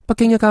北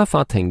京一家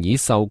法庭以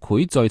受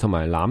賄罪同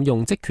埋濫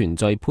用職權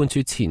罪判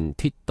處前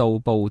鐵道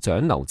部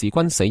長劉志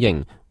軍死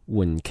刑，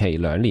緩期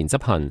2年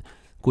執行。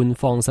官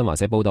方新華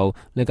社報道，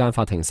呢間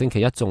法庭星期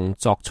一仲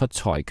作出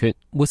裁決，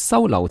沒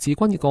收劉志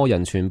軍嘅個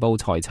人全部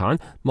財產，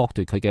剝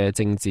奪佢嘅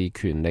政治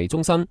權利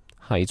終身。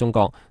喺中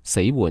國，死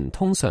緩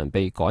通常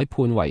被改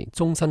判為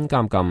終身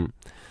監禁。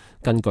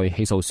根據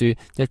起訴書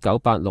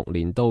，1986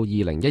年到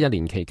2011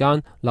年期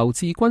間，劉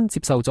志軍接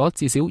受咗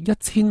至少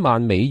1000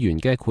萬美元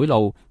嘅賄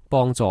賂，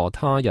幫助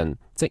他人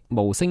職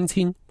務升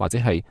遷或者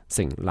係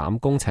承攬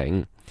工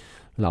程。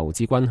劉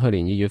志軍去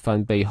年2月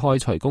份被開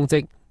除公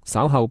職，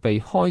稍後被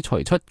開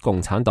除出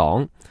共產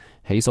黨。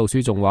起訴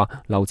書仲話，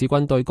劉志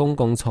軍對公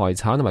共財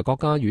產同埋國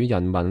家與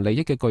人民利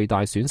益嘅巨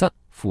大損失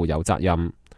負有責任。